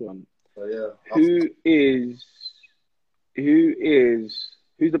 That's a good one. So, yeah.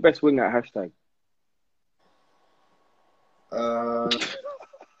 Who's the best winger at hashtag?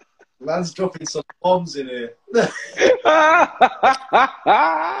 Man's dropping some bombs in here. I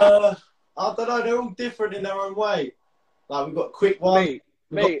don't know. They're all different in their own way. Like we've got quick ones.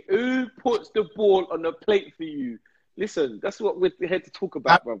 Mate, who puts the ball on the plate for you? Listen, that's what we're here to talk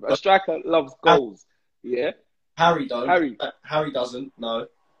about, brother. A striker loves goals. Yeah. Harry don't. Harry doesn't. No.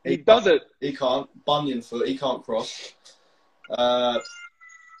 He doesn't. He can't. Bunyan foot. He can't cross.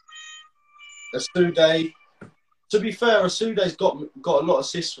 Asude. To be fair, Asude's got a lot of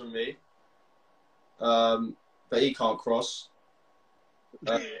assists from me. But he can't cross.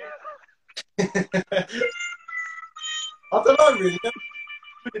 I don't know really. They're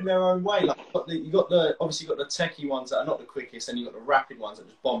in their own way. Like you got the techie ones that are not the quickest, and you got the rapid ones that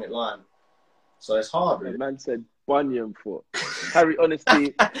just bomb it line. So it's hard. Really. The man said Bunyan foot. Harry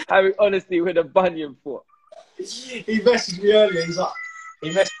honesty with a Bunyan foot. He messaged me earlier.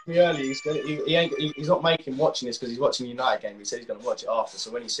 He's not making watching this because he's watching the United game. He said he's going to watch it after.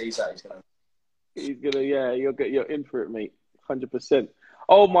 So when he sees that, you're in for it, mate. 100%.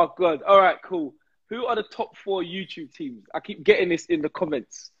 Oh my God. All right, cool. Who are the top 4 YouTube teams? I keep getting this in the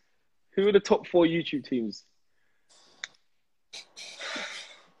comments. Who are the top 4 YouTube teams?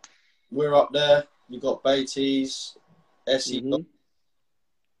 We're up there. You've got Beatties, SE.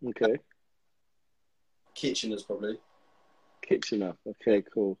 Mm-hmm. Okay. Kitchener's probably. Kitchener. Okay,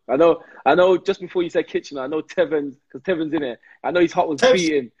 cool. I know. Just before you said Kitchener, I know Tevens, because Tevens in it. I know his heart was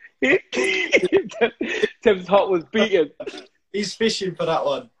beating. Tevens' heart was beating. He's fishing for that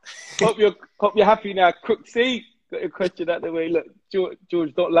one. Hope you're happy now. Crook, see, got your question out the way. Look,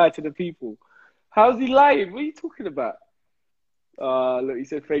 George, don't lie to the people. How's he lying? What are you talking about? Look, he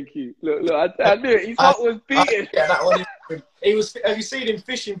said thank you. Look, I knew it. His heart was beating. Yeah, that one. Have you seen him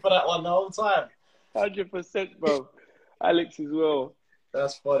fishing for that one the whole time? 100%, bro. Alex as well.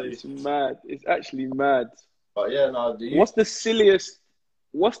 That's funny. It's mad. It's actually mad. But yeah, no. What's the silliest?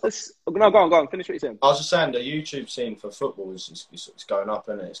 No, go on. Finish what you're saying. I was just saying the YouTube scene for football is going up,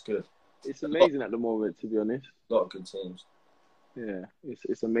 isn't it? It's good. It's amazing at the moment, to be honest. A lot of good teams. Yeah,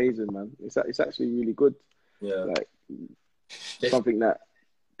 it's amazing, man. It's actually really good. Yeah. Like something that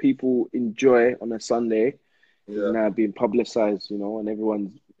people enjoy on a Sunday is now being publicized, you know, and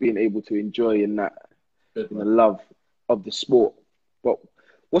everyone's being able to enjoy in that, the love of the sport. But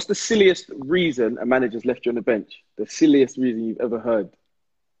what's the silliest reason a manager's left you on the bench? The silliest reason you've ever heard?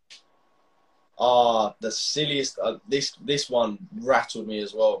 The silliest. This one rattled me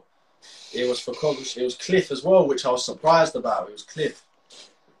as well. It was for Coventry. It was Cliff as well, which I was surprised about. It was Cliff,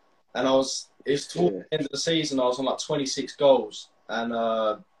 and it was towards the end of the season. I was on like 26 goals,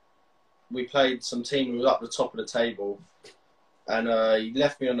 and we played some team who was up the top of the table, and he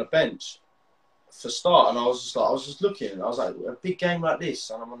left me on the bench for start. And I was just looking. I was like, a big game like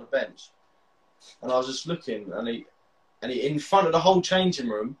this, and I'm on the bench, and I was just looking, and he in front of the whole changing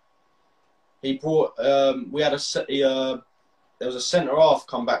room. He brought. We had there was a centre half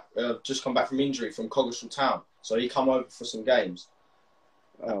just come back from injury from Coggeshall Town, so he come over for some games.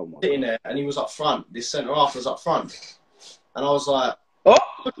 Oh my! Sitting there, and he was up front. This centre half was up front, and I was like, "Oh,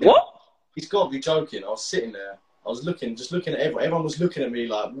 what? He's got to be joking." I was sitting there. I was just looking at everyone. Everyone was looking at me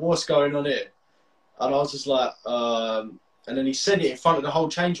like, "What's going on here?" And I was just like, and then he said it in front of the whole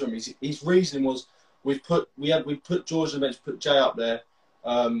change room. His reasoning was, we put George on the bench, put Jay up there.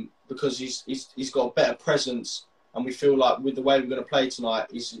 Because he's got a better presence, and we feel like with the way we're going to play tonight,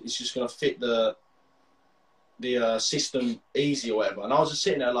 he's just going to fit the system easy or whatever. And I was just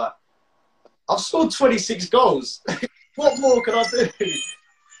sitting there like, I've scored 26 goals. What more can I do?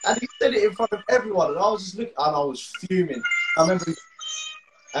 And he said it in front of everyone, and I was just looking, and I was fuming. I remember,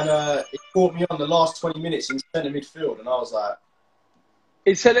 he brought me on the last 20 minutes in centre midfield, and I was like,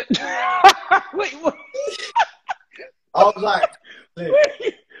 he said it. Wait, what? I was like,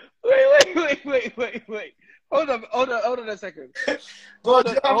 Wait. Hold on a second.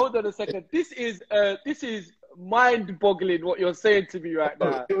 Hold on a second. This is mind-boggling what you're saying to me right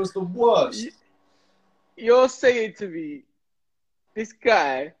now. It was the worst. You're saying to me, this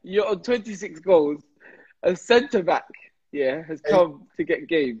guy, you're on 26 goals, a centre-back, has come to get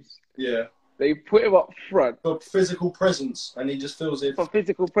games. Yeah. They put him up front. For physical presence, and he just feels it. For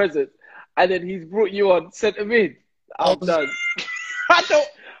physical presence. And then he's brought you on centre mid. I'm done.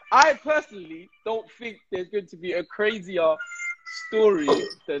 I personally don't think there's going to be a crazier story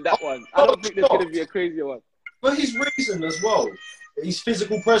than that one. I don't think there's going to be a crazier one. But his reason as well, his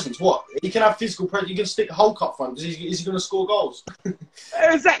physical presence. What? He can have physical presence. You can stick Hulk up front. Is he going to score goals?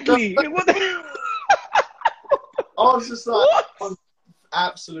 Exactly. I was just like, I was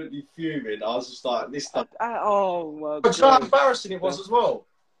absolutely fuming. I was just like, this stuff. Oh my God. But you know how embarrassing it was as well?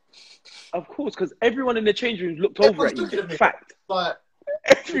 Of course, because everyone in the change rooms looked over at you. Looking at me, Fact. Like,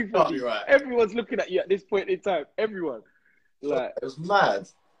 Everybody, right. everyone's looking at you at this point in time. Everyone. Like, it was mad.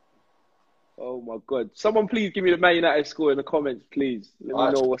 oh my God. Someone please give me the Man United score in the comments, please. Let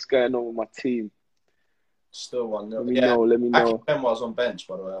me know what's going on with my team. Still 1-0. Let me know. Let me know. Ben was on bench,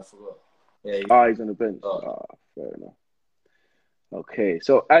 by the way. I forgot. Yeah. He's on the bench. Fair enough. Okay.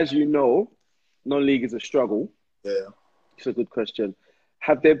 So, as you know, non-league is a struggle. Yeah. It's a good question.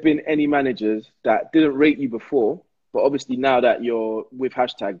 Have there been any managers that didn't rate you before, but obviously now that you're with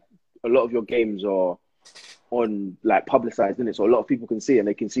hashtag, a lot of your games are on like publicized, isn't it? So a lot of people can see and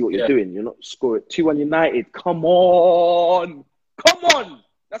they can see what you're doing. You're not scoring 2-1 United. Come on.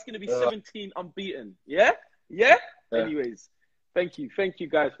 That's going to be 17 unbeaten. Yeah? Anyways, thank you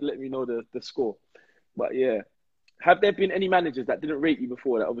guys for letting me know the score. But yeah, have there been any managers that didn't rate you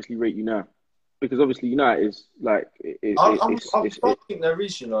before that obviously rate you now? Because obviously United is like I don't think there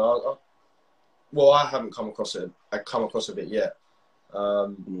is, you know. Well, I haven't come across it. I've come across a bit yet.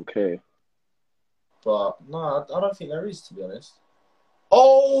 Okay. But no, I don't think there is, to be honest.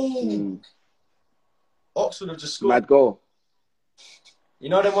 Oh, Oxford have just scored. Mad goal. You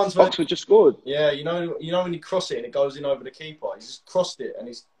know them ones where Oxford just scored. Yeah, you know when you cross it and it goes in over the keeper. He's just crossed it and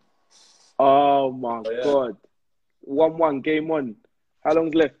he's. Oh my God! 1-1, game 1. How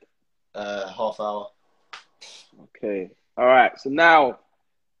long's left? Half hour. Okay. All right. So now,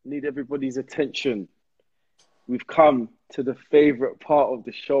 need everybody's attention. We've come to the favorite part of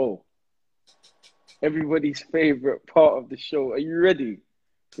the show. Everybody's favorite part of the show. Are you ready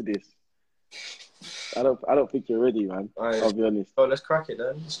for this? I don't think you're ready, man. I'll be honest. Oh, let's crack it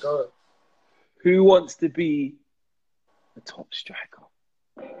then. Let's go. Who wants to be the top striker?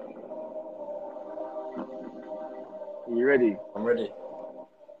 Are you ready? I'm ready.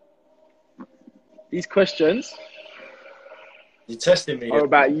 These questions You're testing me. Are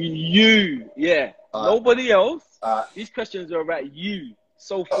about you. Yeah. Nobody else. These questions are about you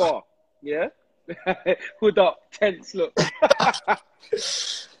so far. Yeah? Hood up, tense look.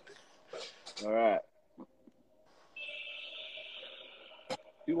 All right.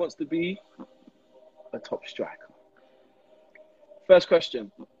 Who wants to be a top striker? First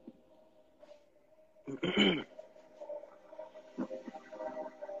question.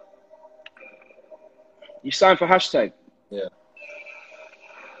 You signed for hashtag? Yeah.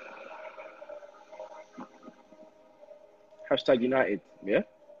 Hashtag United, yeah?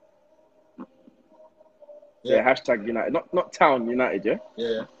 Yeah, hashtag United. Not Town United, yeah?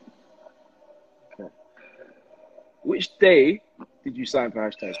 Yeah. Okay. Which day did you sign for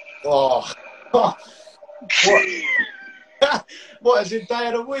hashtag? Oh. What? What, is it day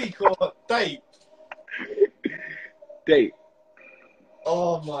of the week or date? Date.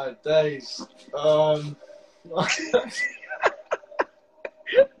 Oh my days. Got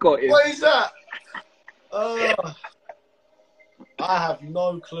it. What is that? I have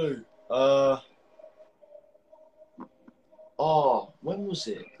no clue. When was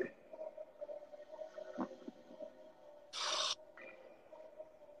it?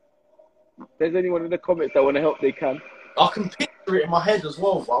 If there's anyone in the comments that want to help, they can. I can picture it in my head as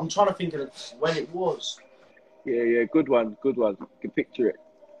well, but I'm trying to think of when it was. Yeah, good one. You can picture it.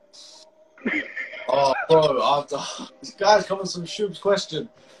 Oh, bro, this guy's coming with some Shub's question.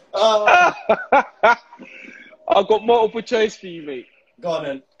 I've got multiple choice for you, mate. Go on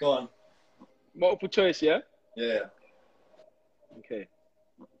then, go on. Multiple choice, yeah? Yeah. Okay.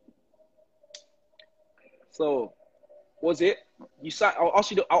 So, was it?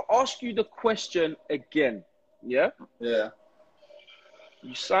 I'll ask you the question again. Yeah? Yeah.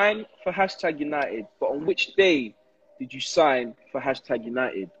 You signed for hashtag United, but on which day did you sign for hashtag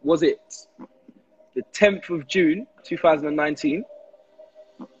United? Was it the 10th of June, 2019?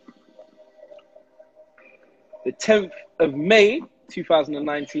 The 10th of May,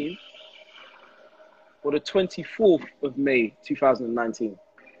 2019? Or the 24th of May, 2019?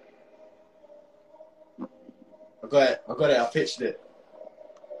 I got it. I pitched it.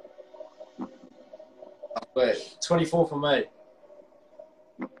 Wait, 24th of May.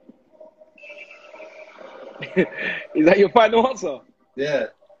 Is that your final answer? Yeah.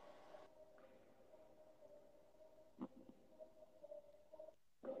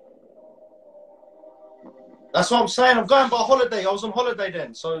 That's what I'm saying. I'm going by holiday. I was on holiday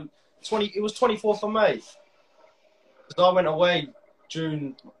then. So it was 24th of May. Because I went away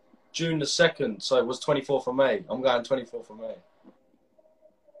June the 2nd. So it was 24th of May. I'm going 24th of May.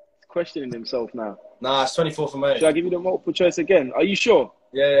 He's questioning himself now. Nah, it's 24th of May. Should I give you the multiple choice again? Are you sure?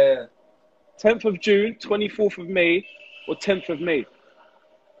 Yeah. 10th of June, 24th of May, or 10th of May?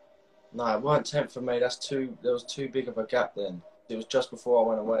 No, it weren't 10th of May. There was too big of a gap then. It was just before I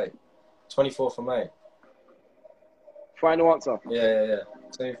went away. 24th of May. Final answer. Yeah.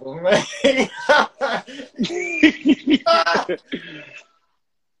 24, mate.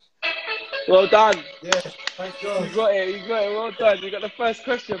 Well done. Yeah, thank God. You got it. Well done. You got the first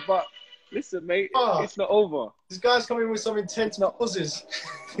question, but listen, mate, it's not over. This guy's coming with some intense pauses.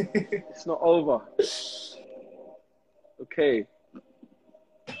 It's not over. Okay.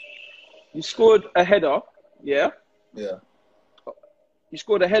 You scored a header, yeah? Yeah. You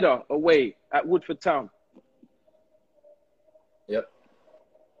scored a header away at Woodford Town. Yep.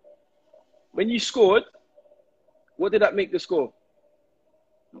 When you scored, what did that make the score?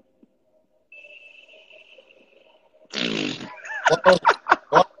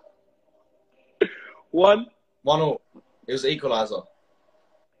 One. 1. 1-1. It was the equaliser.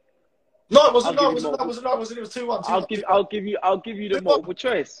 No, it wasn't. It was 2-1. I'll give you the multiple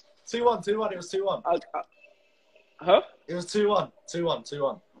choice. 2-1. It was 2-1. Huh? It was 2-1.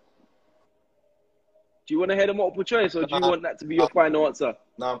 2-1. Do you want to hear the multiple choice, or do you want that to be your final answer?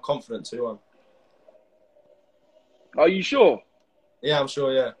 No, I'm confident. 2-1. Are you sure? Yeah, I'm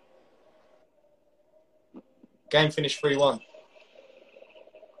sure. Yeah. Game finished 3-1.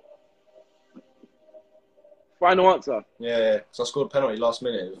 Final answer. Yeah. So I scored a penalty last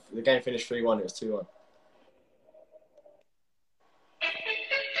minute. The game finished 3-1. It was 2-1.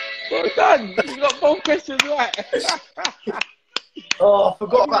 Well done. You got both questions right. Oh, I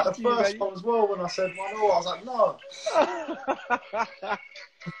forgot about the first one as well when I said 1-0. I was like, no.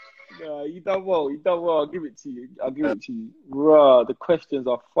 No, you done well. I'll give it to you. Bruh, the questions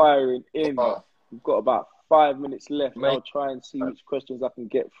are firing in. We've got about 5 minutes left. Mate. I'll try and see which questions I can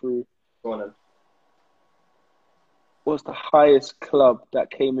get through. Go on then. What's the highest club that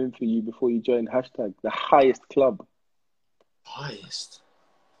came in for you before you joined hashtag? The highest club. Highest?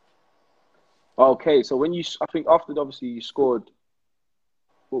 Okay, so when I think after obviously you scored,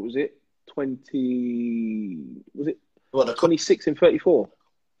 what was it? 26 in 34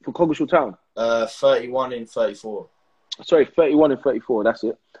 for Coggeshall Town? 31 in 34. Sorry, 31 in 34, that's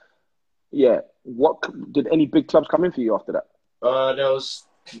it. Yeah. Did any big clubs come in for you after that? I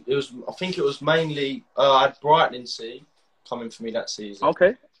think it was mainly I had Brighton in C coming for me that season.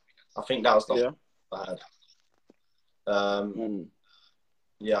 Okay. I think that was the I had.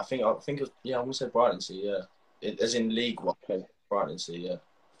 Yeah, I think it was, I'm gonna say Brighton C, yeah. As in League One. Okay. Brighton C, yeah.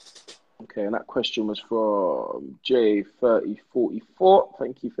 Okay, and that question was from J3044.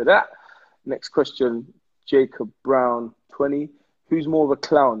 Thank you for that. Next question, Jacob Brown 20. Who's more of a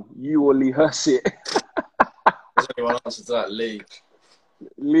clown, you or Lee Hersett? There's only one answer to that, Lee.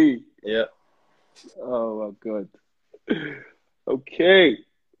 Lee. Yeah. Oh my God. Okay.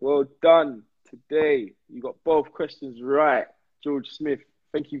 Well done today. You got both questions right. George Smith,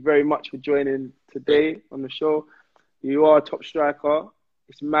 thank you very much for joining today on the show. You are a top striker.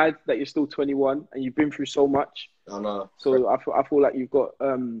 It's mad that you're still 21 and you've been through so much. I know. So I feel like you've got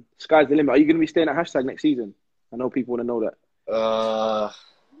sky's the limit. Are you going to be staying at hashtag next season? I know people want to know that.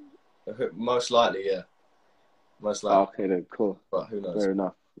 Most likely, yeah. Most likely. Oh, okay then, cool. But who knows? Fair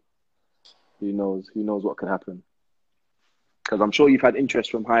enough. Who knows what can happen? Because I'm sure you've had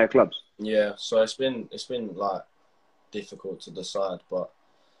interest from higher clubs. Yeah, so it's been like difficult to decide, but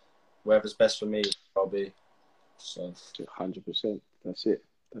wherever's best for me, I'll be. So 100%. That's it.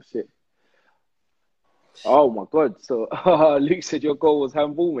 Oh my God! So Luke said your goal was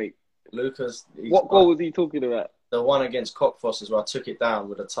handball, mate. Lucas. What goal was he talking about? The one against Cockfosters where I took it down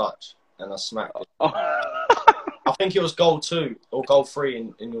with a touch and I smacked it. I think it was goal 2 or goal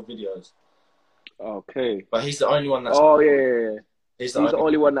 3 in your videos. Okay. But he's the only one that's... Oh, yeah. He's the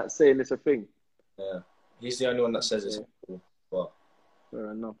only one that's saying it's a thing. Yeah. He's the only one that says it's cool. But...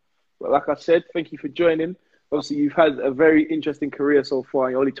 Fair enough. But like I said, thank you for joining. Obviously, you've had a very interesting career so far.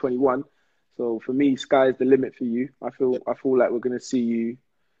 You're only 21. So for me, sky's the limit for you. I feel like we're going to see you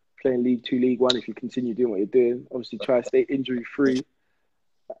playing League 2, League 1 if you continue doing what you're doing. Obviously, try to stay injury-free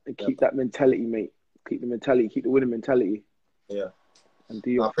and keep that mentality, mate. Keep the mentality, keep the winning mentality. Yeah. And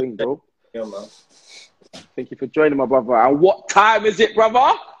do your thing, bro. Yeah, man. Thank you for joining, my brother. And what time is it,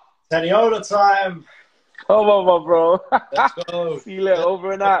 brother? Teniola time. Come on, my bro. Let's go. See you later.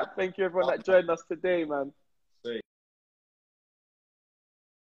 Over and out. Thank you, everyone that joined us today, man.